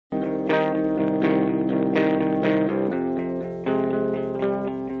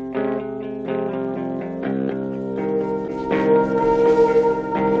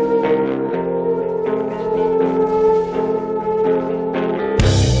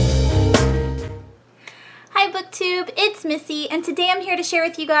YouTube, it's Missy, and today I'm here to share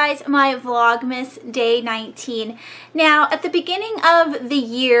with you guys my Vlogmas Day 19. Now, at the beginning of the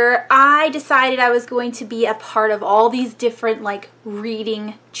year, I decided I was going to be a part of all these different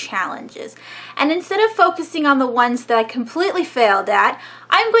reading challenges. And instead of focusing on the ones that I completely failed at,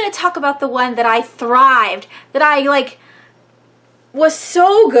 I'm going to talk about the one that I thrived, that I was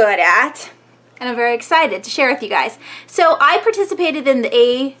so good at, and I'm very excited to share with you guys. So I participated in the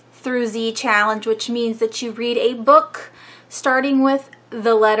A through Z challenge, which means that you read a book starting with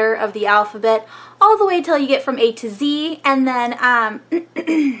the letter of the alphabet all the way till you get from A to Z, and then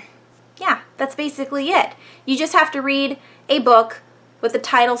yeah, that's basically it. You just have to read a book with the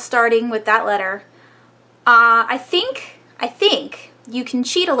title starting with that letter. I think you can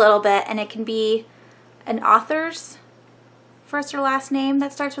cheat a little bit, and it can be an author's first or last name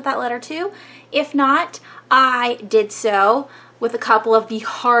that starts with that letter too. If not, I did so with a couple of the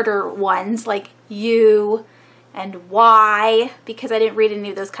harder ones like U and Y, because I didn't read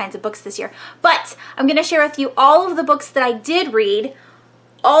any of those kinds of books this year. But I'm going to share with you all of the books that I did read.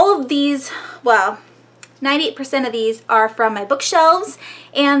 All of these, well, 98% of these are from my bookshelves,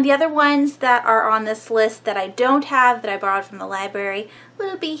 and the other ones that are on this list that I don't have, that I borrowed from the library,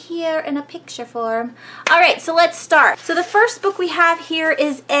 will be here in a picture form. Alright, so let's start. So the first book we have here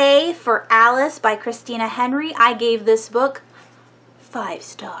is A for Alice by Christina Henry. I gave this book 5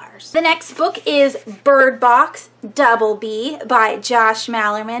 stars. The next book is Bird Box Double B by Josh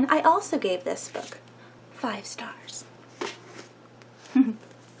Malerman. I also gave this book 5 stars.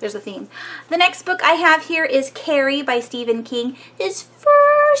 There's a theme. The next book I have here is Carrie by Stephen King, his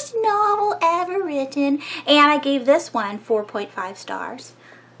first novel ever written, and I gave this one 4.5 stars.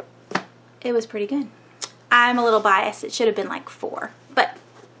 It was pretty good. I'm a little biased. It should have been like 4, but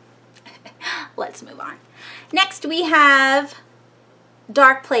let's move on. Next we have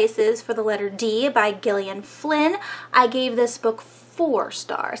Dark Places for the letter D by Gillian Flynn. I gave this book 4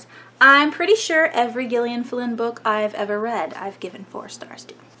 stars. I'm pretty sure every Gillian Flynn book I've ever read, I've given 4 stars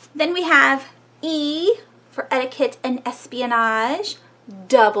to. Then we have E for Etiquette and Espionage,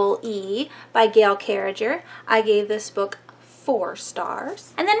 Double E by Gail Carriger. I gave this book 4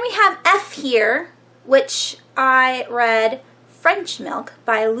 stars. And then we have F here, which I read French Milk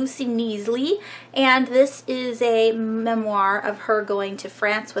by Lucy Neasley, and this is a memoir of her going to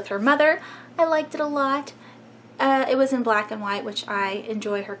France with her mother. I liked it a lot. It was in black and white, which I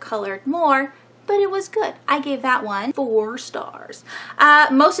enjoy her colored more, but it was good. I gave that one 4 stars.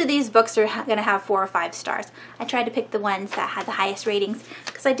 Most of these books are going to have 4 or 5 stars. I tried to pick the ones that had the highest ratings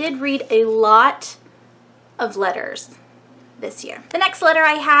because I did read a lot of letters this year. The next letter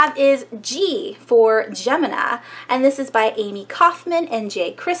I have is G for Gemini, and this is by Amy Kaufman and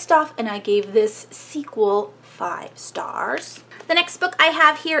Jay Kristoff, and I gave this sequel 5 stars. The next book I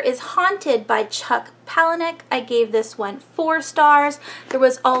have here is Haunted by Chuck Palahniuk. I gave this one 4 stars. There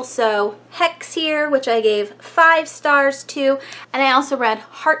was also Hex here, which I gave 5 stars to, and I also read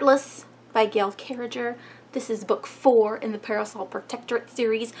Heartless by Gail Carriger. This is book 4 in the Parasol Protectorate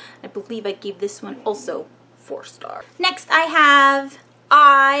series. I believe I gave this one also 4 stars. Next I have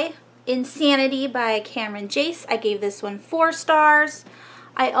Insanity by Cameron Jace. I gave this one 4 stars.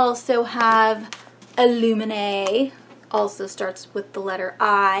 I also have Illuminae, also starts with the letter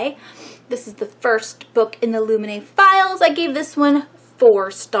I. This is the first book in the Illuminae files. I gave this one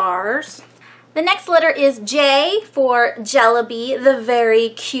 4 stars. The next letter is J for Jellaby, the very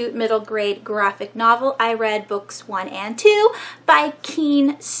cute middle grade graphic novel. I read books 1 and 2 by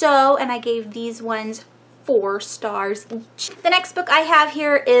Keen So, and I gave these ones 4 stars each. The next book I have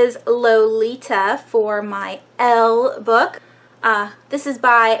here is Lolita for my L book. This is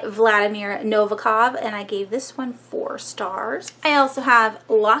by Vladimir Novikov, and I gave this one 4 stars. I also have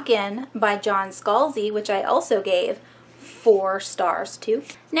Lock-In by John Scalzi, which I also gave 4 stars to.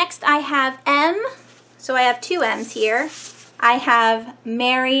 Next I have M, so I have 2 M's here. I have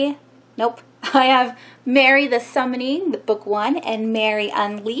Mary the Summoning, book 1, and Mary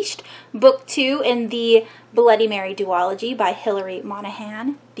Unleashed, book 2 in the Bloody Mary duology by Hilary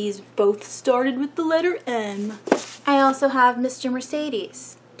Monahan. These both started with the letter M. I also have Mr.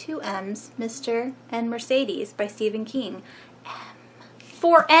 Mercedes, 2 M's, Mr. and Mercedes by Stephen King. M.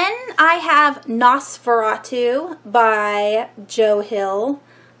 For N, I have Nosferatu by Joe Hill.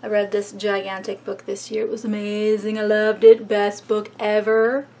 I read this gigantic book this year. It was amazing. I loved it. Best book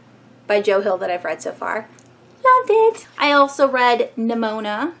ever by Joe Hill that I've read so far. Loved it. I also read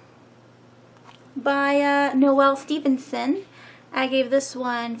Nimona by Noelle Stevenson. I gave this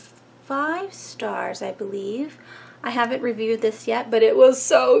one 5 stars, I believe. I haven't reviewed this yet, but it was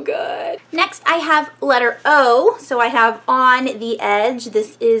so good. Next, I have letter O. So I have On the Edge.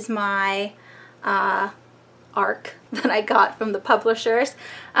 This is my arc that I got from the publishers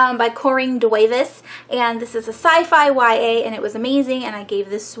by Corinne Davis, and this is a sci-fi YA, and it was amazing, and I gave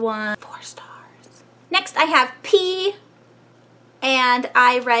this one 4 stars. Next I have P, and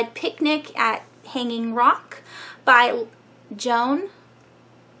I read Picnic at Hanging Rock by Joan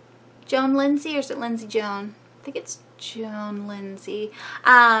Lindsay, or is it Lindsay Joan? I think it's Joan Lindsay.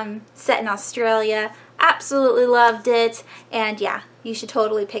 Set in Australia. Absolutely loved it, and yeah, you should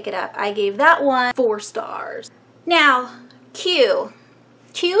totally pick it up. I gave that one 4 stars. Now, Q.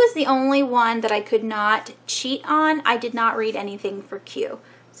 Q is the only one that I could not cheat on. I did not read anything for Q.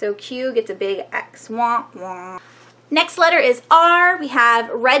 So Q gets a big X. Wah, wah. Next letter is R. We have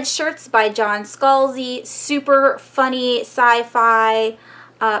Red Shirts by John Scalzi. Super funny sci-fi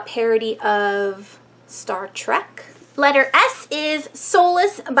parody of Star Trek. Letter S is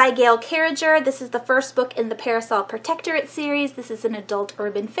Solace by Gail Carriger. This is the first book in the Parasol Protectorate series. This is an adult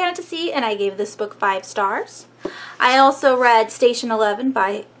urban fantasy, and I gave this book 5 stars. I also read Station 11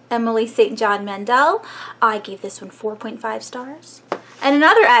 by Emily St. John Mandel. I gave this one 4.5 stars. And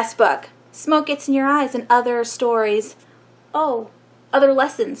another S book, Smoke Gets in Your Eyes and Other Stories. Oh, Other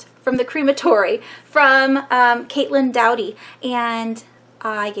Lessons from the Crematory from Caitlin Dowdy, and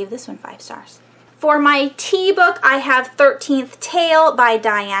I gave this one 5 stars. For my T book, I have 13th Tale by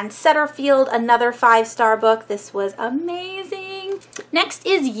Diane Setterfield, another 5-star book. This was amazing. Next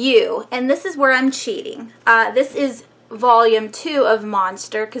is U, and this is where I'm cheating. This is volume 2 of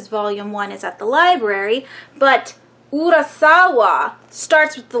Monster, because volume 1 is at the library, but Urasawa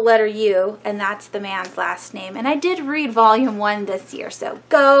starts with the letter U, and that's the man's last name. And I did read volume 1 this year, so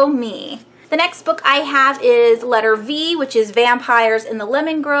go me. The next book I have is letter V, which is Vampires in the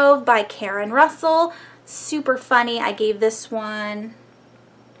Lemon Grove by Karen Russell. Super funny. I gave this one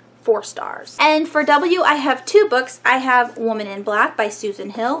 4 stars. And for W, I have 2 books. I have Woman in Black by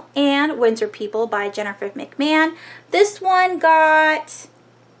Susan Hill and Windsor People by Jennifer McMahon. This one got...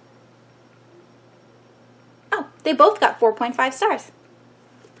 oh, they both got 4.5 stars.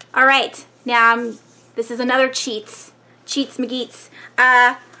 All right, now this is another Cheats McGeats.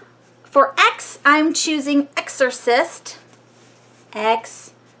 For X, I'm choosing Exorcist.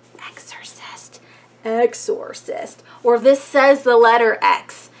 Exorcist. Or this says the letter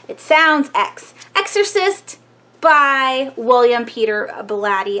X. It sounds X. Exorcist by William Peter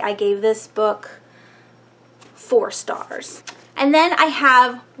Blatty. I gave this book 4 stars. And then I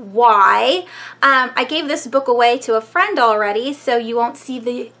have Y. I gave this book away to a friend already, so you won't see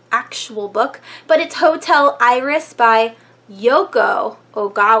the actual book, but it's Hotel Iris by Yoko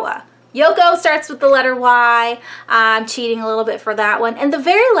Ogawa. Yoko starts with the letter Y. I'm cheating a little bit for that one. And the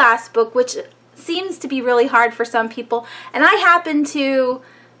very last book, which seems to be really hard for some people, and I happened to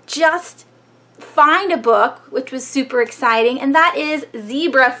just find a book which was super exciting, and that is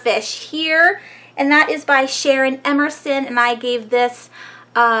Zebrafish Here, and that is by Sharon Emerson, and I gave this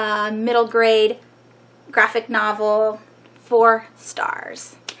middle grade graphic novel 4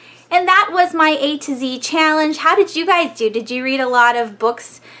 stars. And that was my A to Z challenge. How did you guys do? Did you read a lot of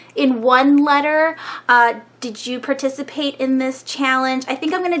books in one letter? Did you participate in this challenge? I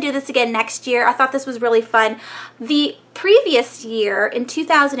think I'm going to do this again next year. I thought this was really fun. The previous year, in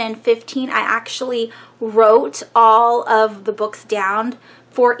 2015, I actually wrote all of the books down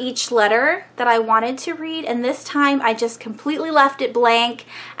for each letter that I wanted to read, and this time I just completely left it blank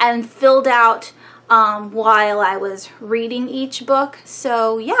and filled out while I was reading each book.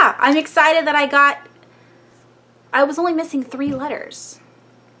 So yeah, I'm excited that I was only missing 3 letters.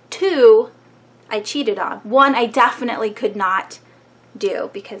 2 I cheated on. 1 I definitely could not do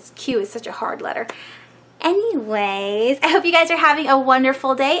because Q is such a hard letter. Anyways, I hope you guys are having a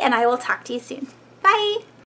wonderful day, and I will talk to you soon. Bye!